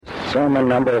Sermon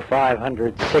number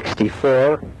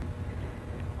 564,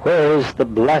 Where is the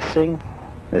Blessing?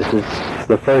 This is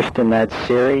the first in that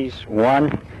series,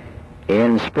 one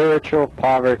in Spiritual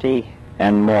Poverty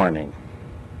and Mourning.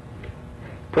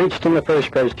 Preached in the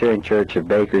First Presbyterian Church of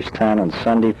Bakerstown on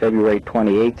Sunday, February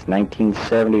 28,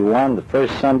 1971, the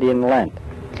first Sunday in Lent.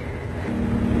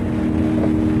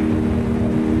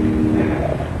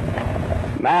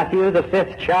 Matthew, the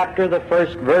 5th chapter, the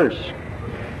first verse.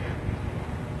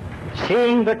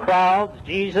 Seeing the crowds,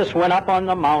 Jesus went up on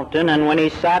the mountain, and when he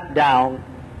sat down,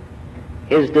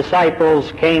 his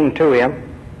disciples came to him.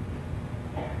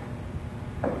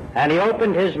 And he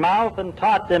opened his mouth and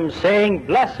taught them, saying,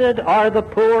 Blessed are the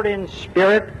poor in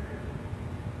spirit,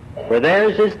 for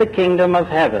theirs is the kingdom of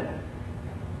heaven.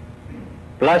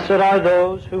 Blessed are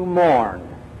those who mourn,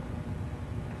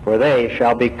 for they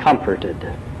shall be comforted.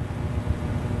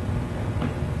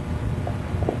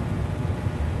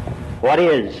 What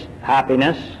is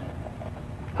happiness?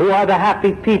 Who are the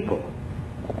happy people?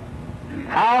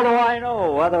 How do I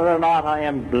know whether or not I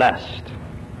am blessed?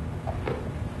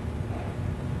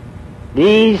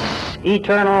 These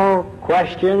eternal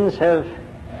questions have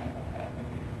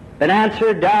been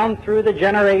answered down through the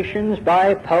generations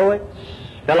by poets,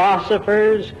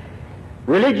 philosophers,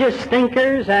 religious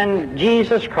thinkers, and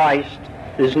Jesus Christ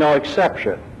is no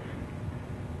exception.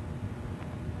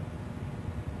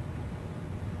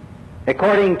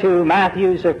 According to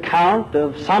Matthew's account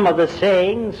of some of the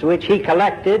sayings which he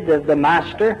collected of the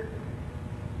Master,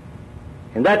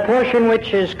 in that portion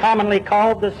which is commonly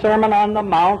called the Sermon on the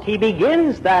Mount, he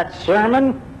begins that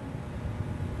sermon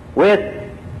with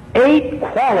 8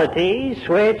 qualities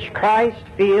which Christ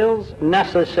feels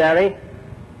necessary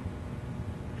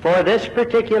for this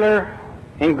particular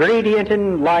ingredient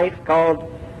in life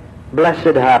called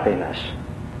blessed happiness.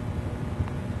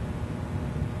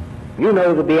 You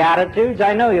know the Beatitudes.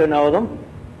 I know you know them.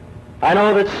 I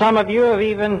know that some of you have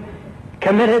even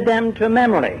committed them to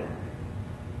memory.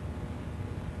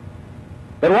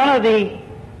 But one of the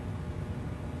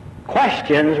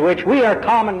questions which we are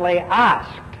commonly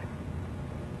asked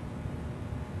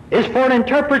is for an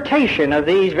interpretation of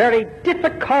these very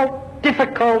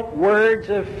difficult words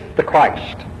of the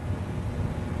Christ.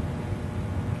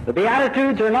 The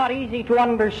Beatitudes are not easy to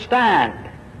understand.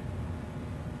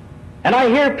 And I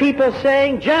hear people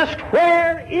saying, just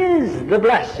where is the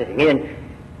blessing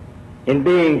in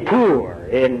being poor,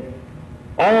 in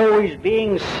always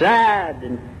being sad,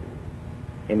 and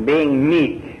in being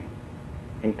meek,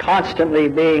 and constantly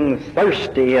being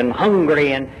thirsty and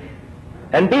hungry,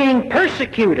 and being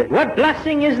persecuted? What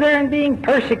blessing is there in being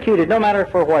persecuted, no matter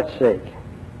for what sake?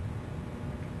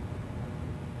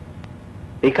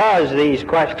 Because these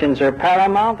questions are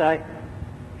paramount, I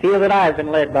feel that I've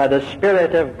been led by the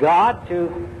Spirit of God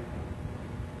to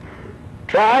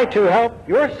try to help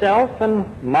yourself and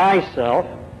myself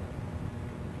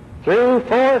through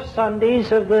 4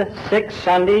 Sundays of the 6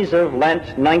 Sundays of Lent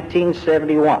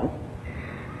 1971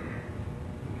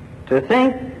 to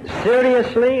think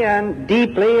seriously and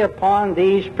deeply upon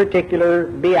these particular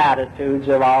Beatitudes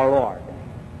of our Lord.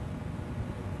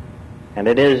 And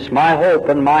it is my hope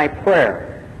and my prayer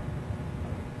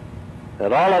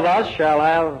that all of us shall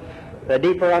have a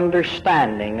deeper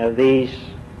understanding of these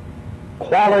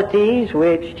qualities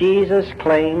which Jesus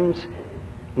claims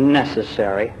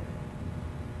necessary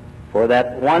for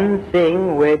that one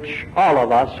thing which all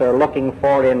of us are looking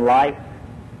for in life,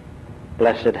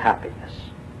 blessed happiness.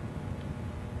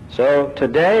 So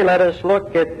today let us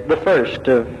look at the first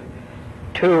of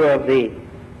 2 of the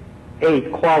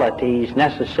 8 qualities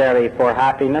necessary for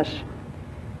happiness.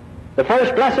 The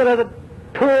first, blessed are the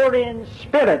poor in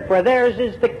spirit, for theirs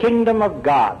is the kingdom of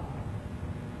God,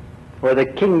 or the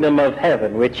kingdom of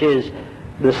heaven, which is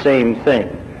the same thing.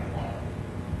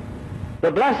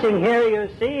 The blessing here, you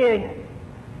see,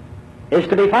 is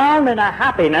to be found in a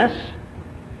happiness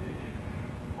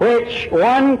which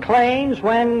one claims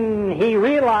when he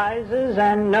realizes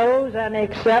and knows and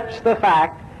accepts the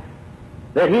fact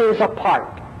that he is a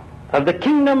part of the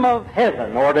kingdom of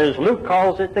heaven, or as Luke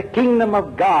calls it, the kingdom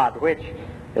of God, which,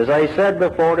 as I said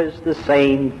before, is the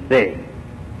same thing.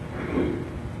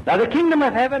 Now, the kingdom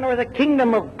of heaven or the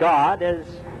kingdom of God, as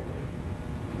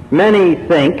many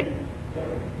think,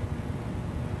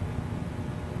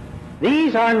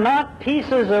 these are not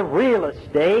pieces of real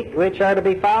estate which are to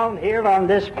be found here on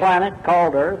this planet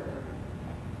called Earth,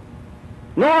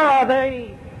 nor are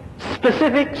they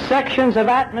specific sections of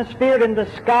atmosphere in the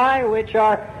sky which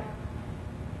are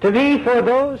to be for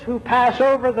those who pass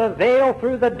over the veil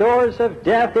through the doors of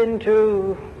death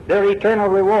into their eternal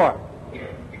reward.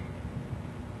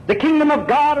 The kingdom of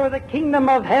God or the kingdom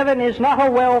of heaven is not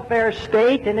a welfare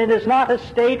state, and it is not a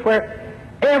state where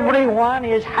everyone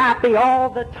is happy all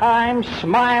the time,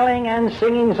 smiling and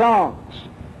singing songs.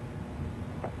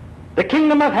 The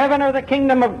kingdom of heaven or the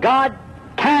kingdom of God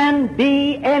can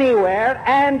be anywhere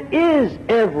and is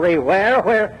everywhere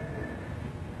where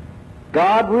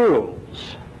God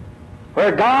rules,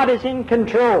 where God is in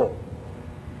control,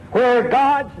 where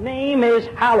God's name is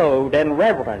hallowed and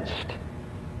reverenced,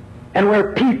 and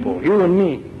where people, you and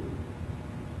me,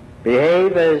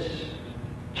 behave as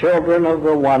children of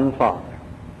the one Father.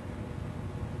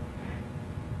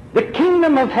 The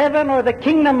kingdom of heaven or the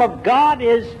kingdom of God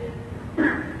is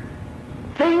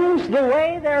things the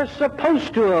way they're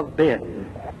supposed to have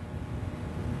been.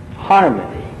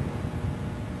 Harmony,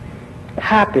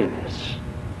 happiness,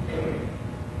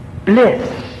 bliss,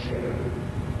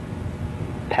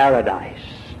 paradise.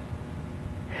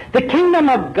 The kingdom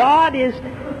of God is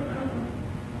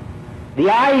the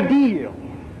ideal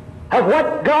of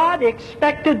what God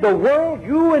expected the world,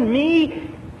 you and me,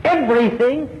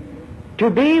 everything, to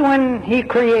be when He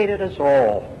created us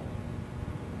all.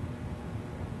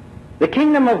 The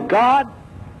kingdom of God,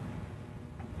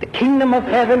 the kingdom of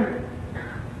heaven,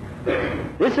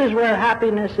 this is where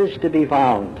happiness is to be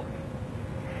found.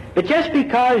 But just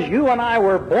because you and I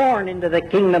were born into the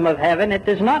kingdom of heaven, it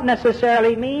does not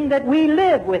necessarily mean that we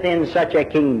live within such a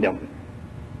kingdom.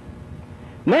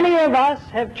 Many of us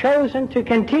have chosen to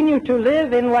continue to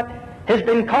live in what has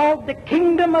been called the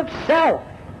kingdom of self.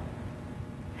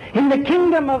 In the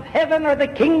kingdom of heaven or the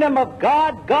kingdom of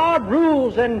God, God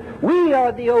rules and we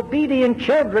are the obedient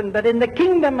children. But in the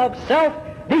kingdom of self,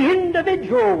 the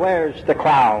individual wears the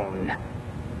crown.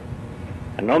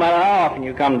 And no matter how often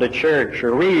you come to church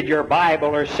or read your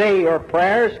Bible or say your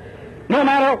prayers, no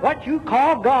matter what you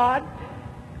call God,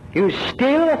 you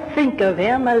still think of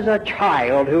Him as a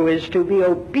child who is to be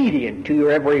obedient to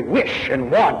your every wish and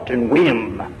want and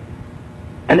whim.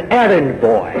 An errand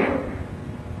boy.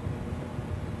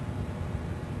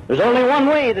 There's only one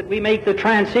way that we make the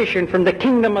transition from the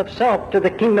kingdom of self to the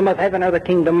kingdom of heaven or the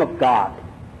kingdom of God.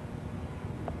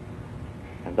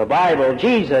 And the Bible,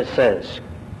 Jesus says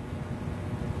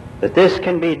that this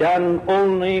can be done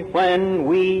only when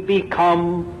we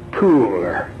become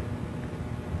poor.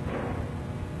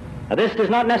 Now, this does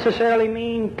not necessarily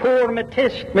mean poor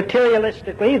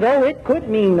materialistically, though it could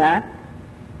mean that.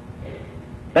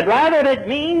 But rather it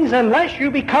means unless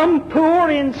you become poor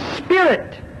in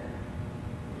spirit,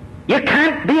 you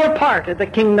can't be a part of the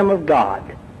kingdom of God.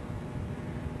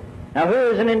 Now,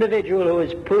 who is an individual who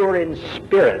is poor in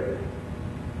spirit?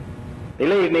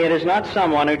 Believe me, it is not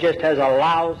someone who just has a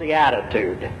lousy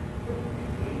attitude.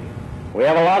 We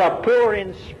have a lot of poor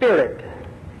in spirit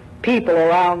people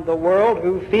around the world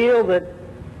who feel that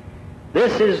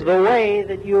this is the way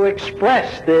that you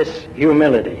express this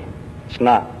humility. It's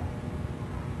not.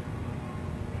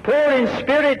 Poor in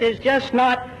spirit is just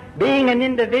not being an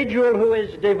individual who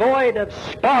is devoid of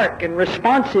spark and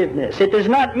responsiveness. It does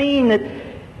not mean that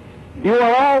you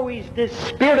are always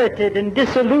dispirited and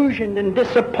disillusioned and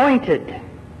disappointed.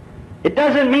 It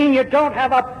doesn't mean you don't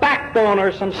have a backbone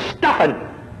or some stuffing.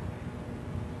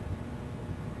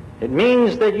 It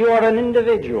means that you are an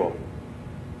individual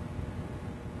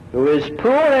who is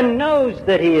poor and knows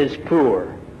that he is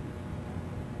poor,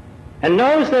 and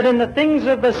knows that in the things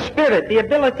of the Spirit, the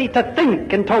ability to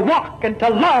think and to walk and to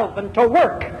love and to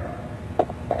work,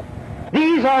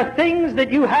 these are things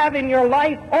that you have in your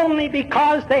life only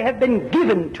because they have been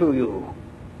given to you.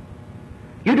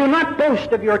 You do not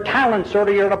boast of your talents or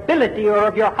of your ability or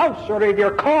of your house or of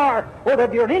your car or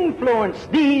of your influence.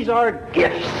 These are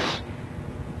gifts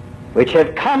which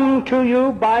have come to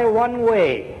you by one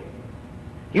way.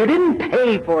 You didn't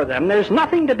pay for them. There's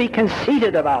nothing to be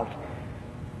conceited about.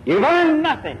 You've earned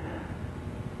nothing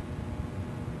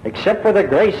except for the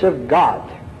grace of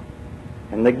God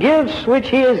and the gifts which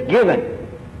He has given.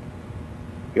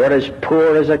 You're as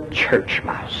poor as a church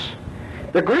mouse.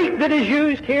 The Greek that is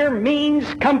used here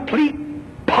means complete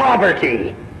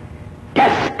poverty,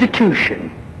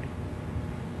 destitution.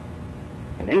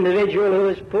 An individual who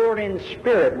is poor in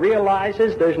spirit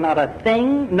realizes there's not a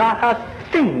thing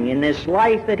in this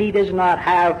life that he does not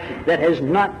have that has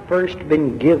not first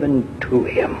been given to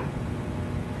him.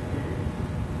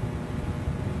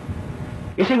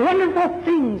 You see, wonderful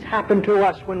things happen to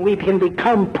us when we can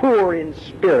become poor in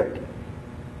spirit.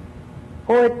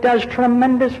 Or it does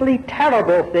tremendously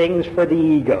terrible things for the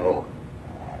ego.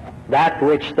 That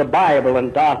which the Bible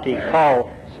and Dante calls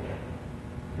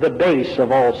the base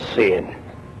of all sin.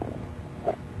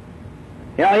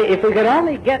 You know, if we could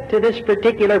only get to this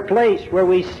particular place where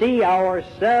we see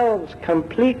ourselves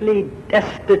completely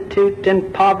destitute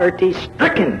and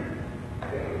poverty-stricken,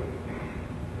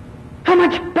 how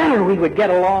much better we would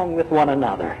get along with one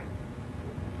another.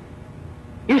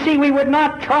 You see, we would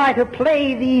not try to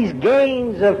play these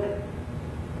games of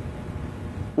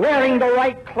wearing the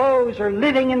right clothes or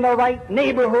living in the right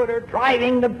neighborhood or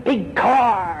driving the big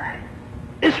car.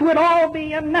 This would all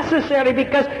be unnecessary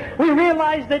because we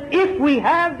realize that if we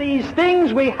have these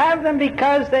things, we have them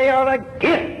because they are a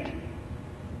gift.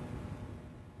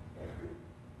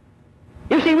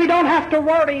 You see, we don't have to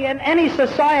worry in any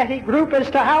society group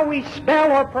as to how we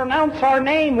spell or pronounce our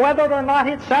name, whether or not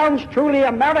it sounds truly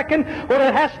American or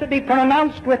it has to be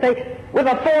pronounced with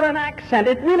a foreign accent.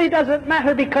 It really doesn't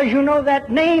matter because you know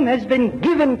that name has been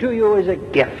given to you as a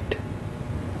gift.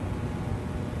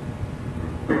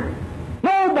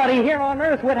 Nobody here on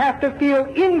earth would have to feel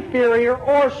inferior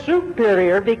or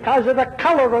superior because of the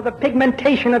color or the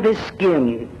pigmentation of his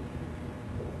skin.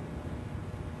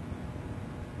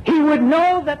 He would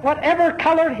know that whatever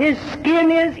color his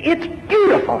skin is, it's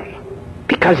beautiful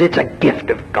because it's a gift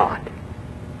of God.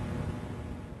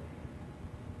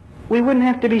 We wouldn't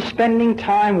have to be spending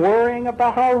time worrying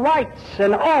about our rights,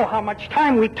 and oh, how much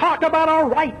time we talk about our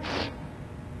rights.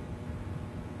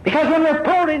 Because when we're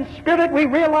poor in spirit, we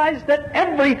realize that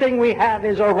everything we have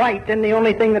is a right, and the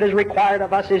only thing that is required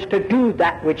of us is to do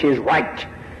that which is right.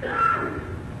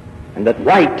 And that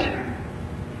right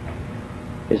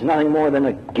is nothing more than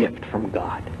a gift from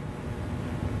God.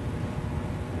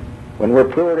 When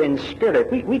we're poor in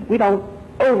spirit, we don't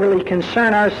overly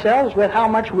concern ourselves with how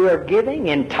much we are giving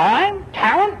in time,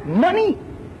 talent, money.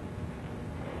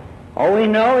 All we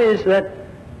know is that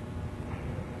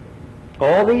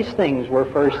all these things were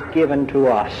first given to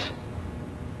us.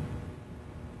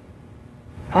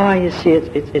 Ah, you see,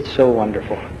 it's so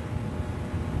wonderful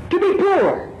to be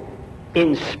poor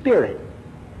in spirit.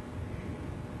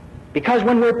 Because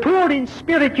when we're poor in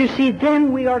spirit, you see,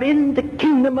 then we are in the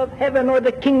kingdom of heaven or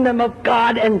the kingdom of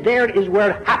God, and there is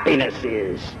where happiness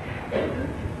is.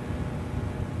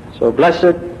 So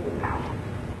blessed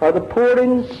are the poor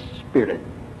in spirit,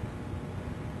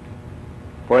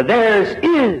 for theirs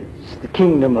is the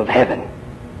kingdom of heaven.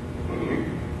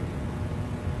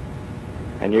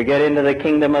 And you get into the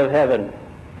kingdom of heaven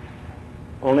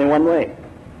only one way.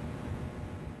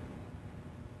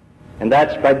 And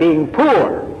that's by being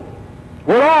poor.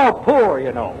 We're all poor,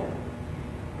 you know.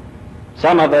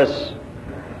 Some of us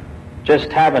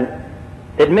just haven't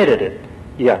admitted it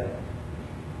yet.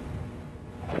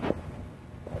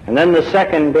 And then the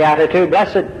second beatitude,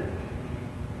 blessed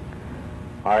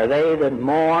are they that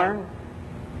mourn,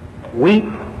 weep,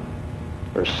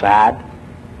 or sad,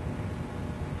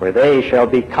 for they shall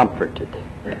be comforted.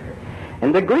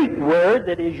 And the Greek word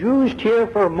that is used here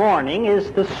for mourning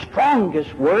is the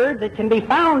strongest word that can be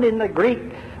found in the Greek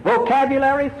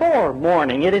vocabulary for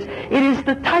mourning. It is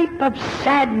the type of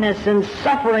sadness and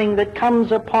suffering that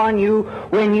comes upon you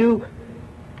when you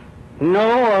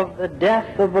know of the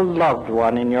death of a loved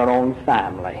one in your own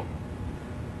family.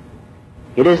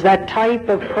 It is that type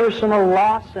of personal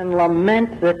loss and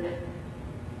lament that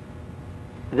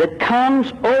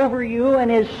comes over you and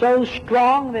is so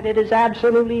strong that it is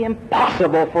absolutely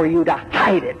impossible for you to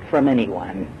hide it from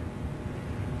anyone.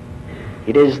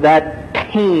 It is that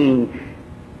pain,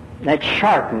 that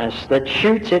sharpness that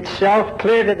shoots itself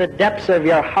clear to the depths of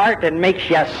your heart and makes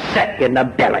you sick in the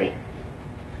belly.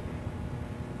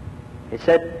 It's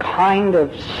that kind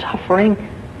of suffering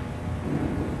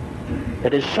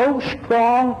that is so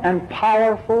strong and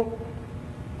powerful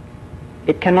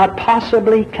it cannot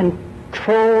possibly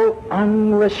control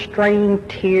unrestrained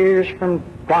tears from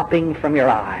dropping from your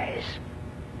eyes.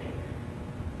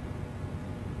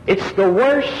 It's the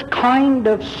worst kind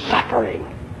of suffering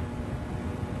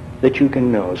that you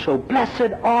can know. So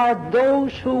blessed are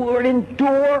those who will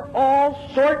endure all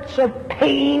sorts of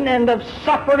pain and of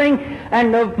suffering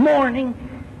and of mourning,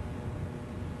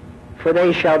 for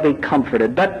they shall be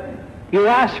comforted. But you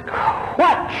ask,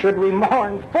 what should we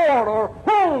mourn for, or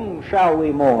whom shall we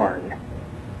mourn?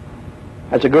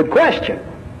 That's a good question,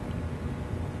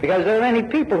 because there are many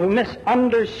people who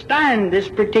misunderstand this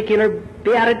particular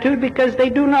beatitude because they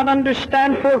do not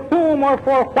understand for whom or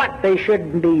for what they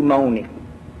should be mourning.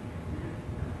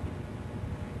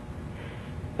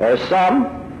 There are some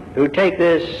who take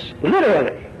this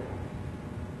literally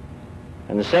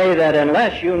and say that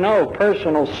unless you know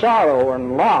personal sorrow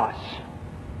and loss,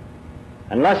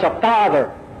 unless a father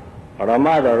or a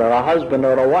mother or a husband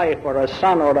or a wife or a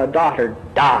son or a daughter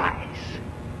dies,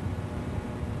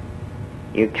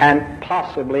 you can't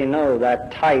possibly know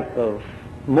that type of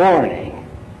mourning.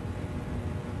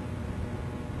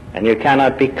 And you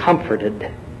cannot be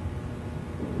comforted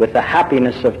with the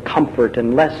happiness of comfort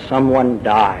unless someone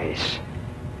dies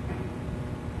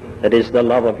that is the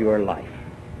love of your life.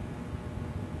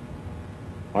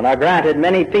 Well, now granted,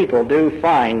 many people do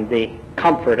find the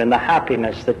comfort and the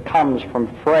happiness that comes from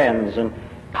friends and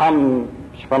comes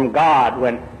from God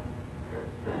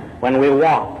when we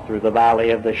walk through the valley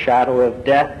of the shadow of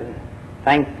death. And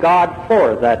thank God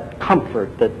for that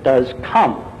comfort that does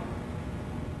come.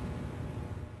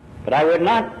 But I would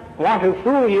not want to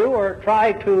fool you or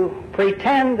try to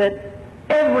pretend that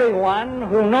everyone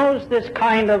who knows this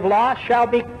kind of loss shall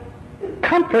be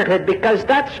comforted, because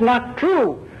that's not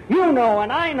true. You know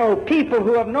and I know people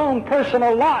who have known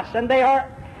personal loss, and they are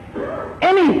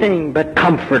anything but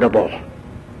comfortable.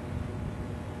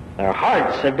 Their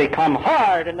hearts have become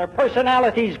hard and their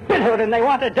personalities bitter and they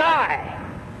want to die.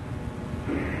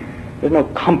 There's no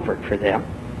comfort for them.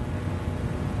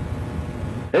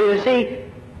 You see,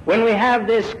 when we have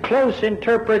this close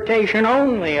interpretation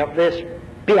only of this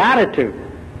beatitude,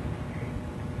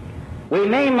 we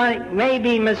may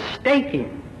be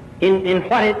mistaken in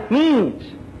what it means.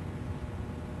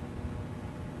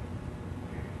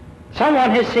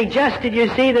 Someone has suggested, you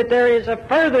see, that there is a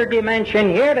further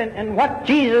dimension here, and what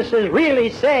Jesus is really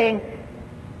saying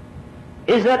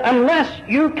is that unless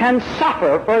you can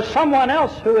suffer for someone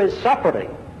else who is suffering,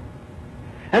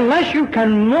 unless you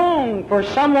can mourn for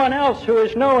someone else who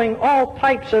is knowing all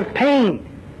types of pain,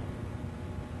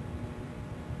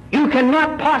 you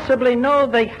cannot possibly know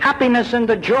the happiness and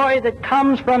the joy that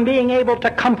comes from being able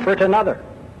to comfort another.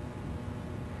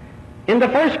 In the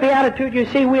first beatitude, you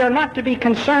see, we are not to be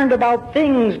concerned about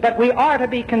things, but we are to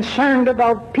be concerned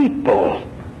about people.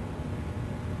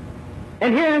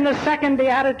 And here in the second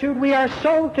beatitude, we are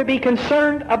so to be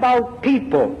concerned about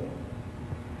people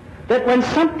that when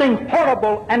something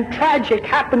horrible and tragic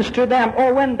happens to them,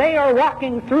 or when they are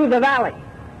walking through the valley,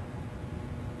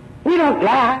 we don't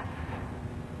laugh.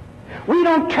 We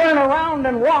don't turn around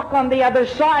and walk on the other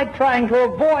side trying to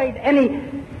avoid any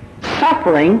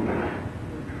suffering.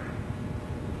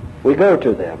 We go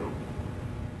to them.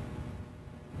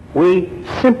 We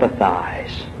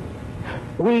sympathize.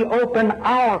 We open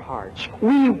our hearts.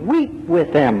 We weep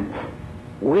with them.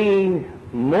 We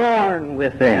mourn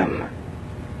with them.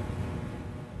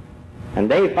 And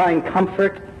they find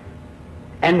comfort,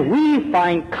 and we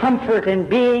find comfort in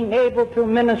being able to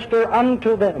minister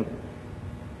unto them.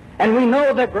 And we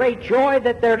know the great joy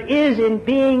that there is in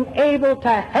being able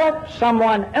to help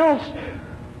someone else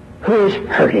who is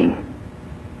hurting.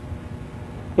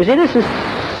 You see, this is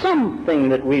something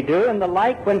that we do and the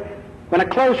like when a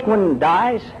close one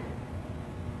dies,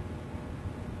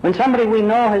 when somebody we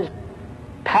know has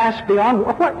passed beyond.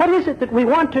 What is it that we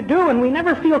want to do, and we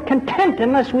never feel content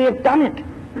unless we have done it?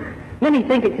 Many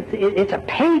think it's a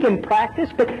pagan practice,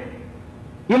 but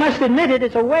you must admit it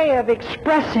is a way of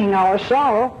expressing our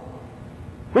sorrow.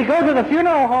 We go to the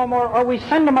funeral home, or we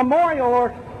send a memorial,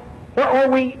 or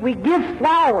we give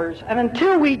flowers, and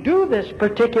until we do this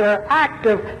particular act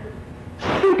of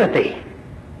sympathy,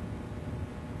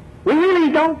 we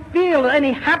really don't feel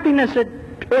any happiness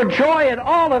or joy at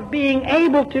all of being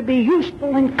able to be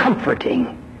useful and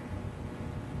comforting.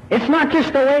 It's not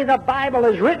just the way the Bible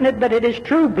has written it, but it is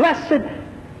true. Blessed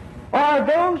are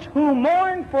those who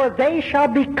mourn, for they shall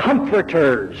be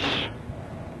comforters.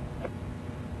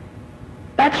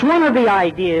 That's one of the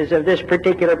ideas of this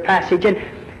particular passage.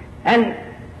 And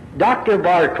Dr.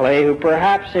 Barclay, who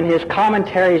perhaps in his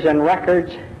commentaries and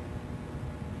records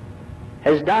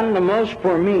has done the most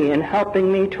for me in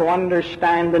helping me to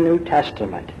understand the New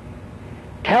Testament,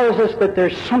 tells us that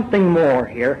there's something more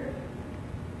here.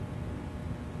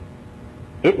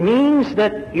 It means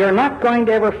that you're not going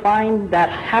to ever find that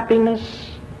happiness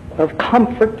of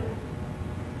comfort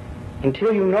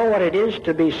until you know what it is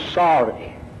to be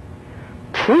sorry,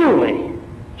 truly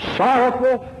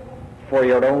sorrowful for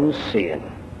your own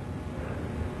sin.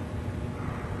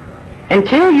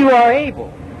 Until you are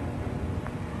able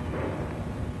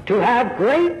to have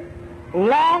great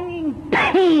longing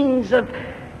pains of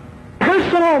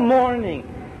personal mourning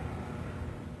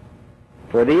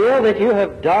for the ill that you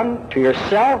have done to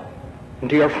yourself and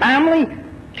to your family,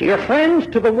 to your friends,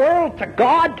 to the world, to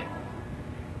God.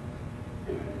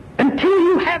 Until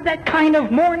you have that kind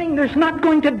of mourning, there's not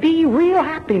going to be real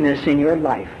happiness in your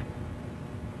life.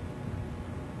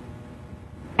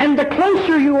 And the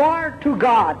closer you are to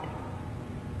God,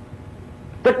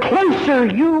 the closer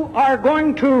you are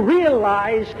going to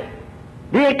realize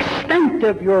the extent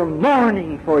of your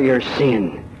mourning for your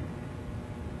sin,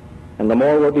 and the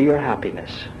more will be your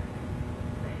happiness.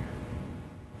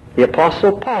 The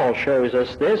Apostle Paul shows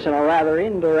us this in a rather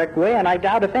indirect way, and I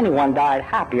doubt if anyone died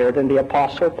happier than the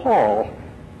Apostle Paul.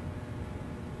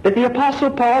 But the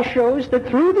Apostle Paul shows that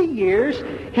through the years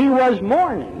he was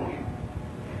mourning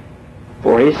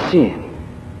for his sin,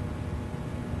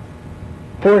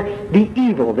 for the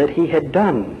evil that he had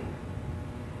done,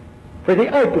 for the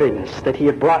ugliness that he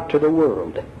had brought to the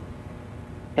world.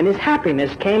 And his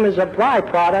happiness came as a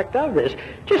byproduct of this.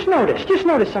 Just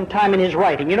notice sometime in his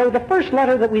writing. You know, the first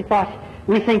letter that we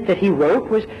think that he wrote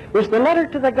was the letter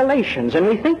to the Galatians, and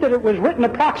we think that it was written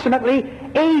approximately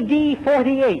A.D.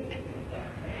 48.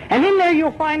 And in there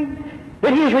you'll find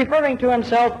that he is referring to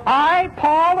himself, I,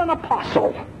 Paul, an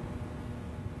apostle.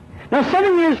 Now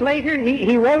 7 years later,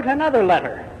 he wrote another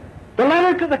letter, the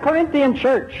letter to the Corinthian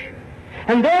church.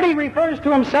 And there he refers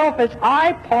to himself as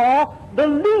I, Paul, the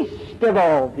least of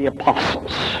all the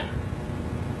apostles.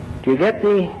 Do you get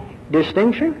the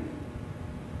distinction?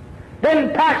 Then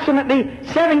approximately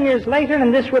 7 years later,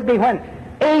 and this would be when?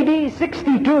 A.D.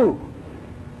 62.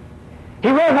 He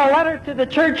wrote a letter to the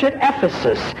church at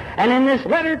Ephesus, and in this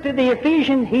letter to the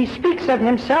Ephesians, he speaks of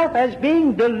himself as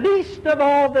being the least of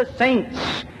all the saints.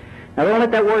 Now don't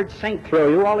let that word saint throw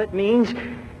you. All it means,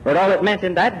 but all it meant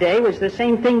in that day, was the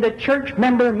same thing that church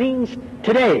member means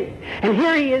today. And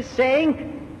here he is saying,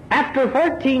 after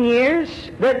 14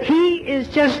 years, that he is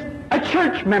just a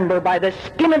church member by the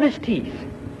skin of his teeth.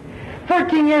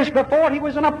 13 years before, he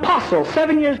was an apostle.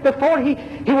 7 years before, he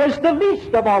was the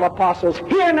least of all apostles.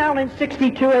 Here now in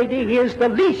 62 A.D., he is the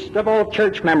least of all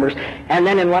church members. And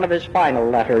then in one of his final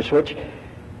letters, which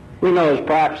we know is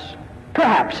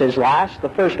perhaps his last, the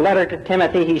first letter to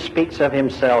Timothy, he speaks of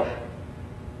himself.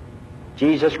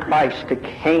 Jesus Christ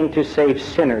came to save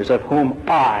sinners, of whom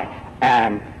I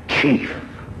am chief.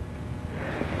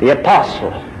 The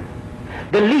apostle,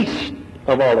 the least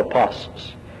of all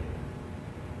apostles.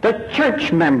 The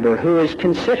church member who is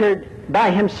considered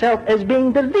by himself as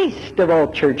being the least of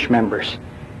all church members.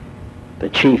 The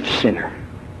chief sinner.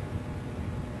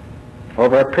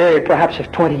 Over a period perhaps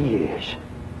of 20 years.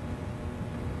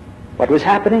 What was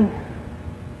happening?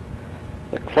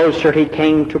 The closer he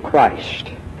came to Christ,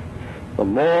 the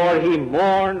more he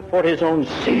mourned for his own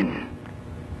sin,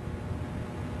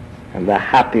 and the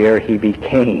happier he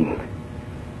became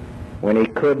when he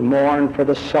could mourn for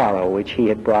the sorrow which he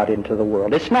had brought into the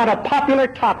world. It's not a popular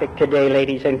topic today,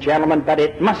 ladies and gentlemen, but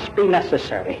it must be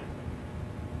necessary.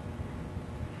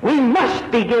 We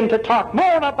must begin to talk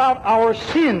more about our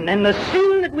sin and the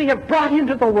sin that we have brought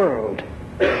into the world.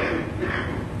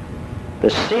 The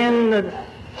sin, the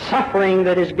suffering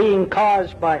that is being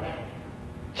caused by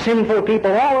sinful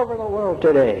people all over the world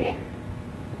today.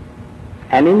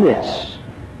 And in this,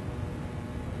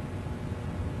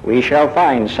 we shall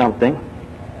find something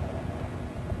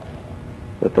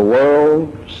that the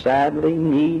world sadly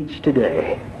needs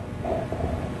today.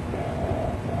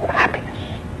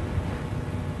 Happiness.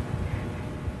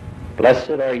 Blessed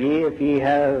are ye if ye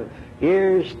have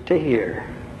ears to hear.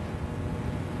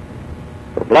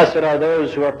 For blessed are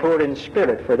those who are poor in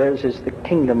spirit, for theirs is the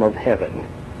kingdom of heaven.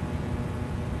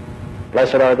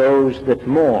 Blessed are those that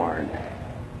mourn,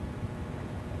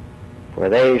 for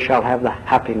they shall have the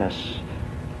happiness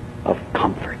of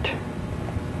comfort.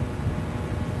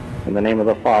 In the name of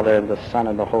the Father, and the Son,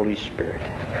 and the Holy Spirit.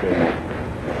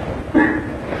 Amen.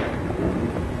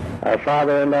 Our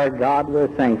Father and our God, we're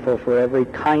thankful for every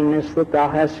kindness that Thou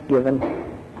hast given.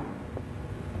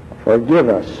 Forgive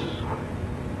us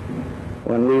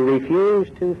when we refuse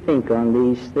to think on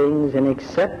these things and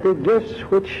accept the gifts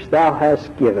which Thou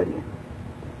hast given,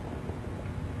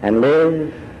 and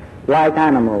live like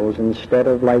animals instead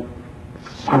of like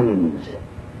sons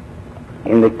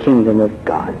in the kingdom of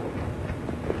God.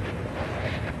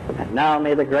 And now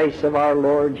may the grace of our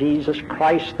Lord Jesus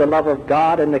Christ, the love of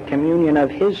God, and the communion of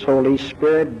His Holy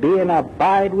Spirit be and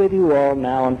abide with you all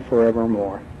now and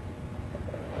forevermore.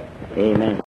 Amen.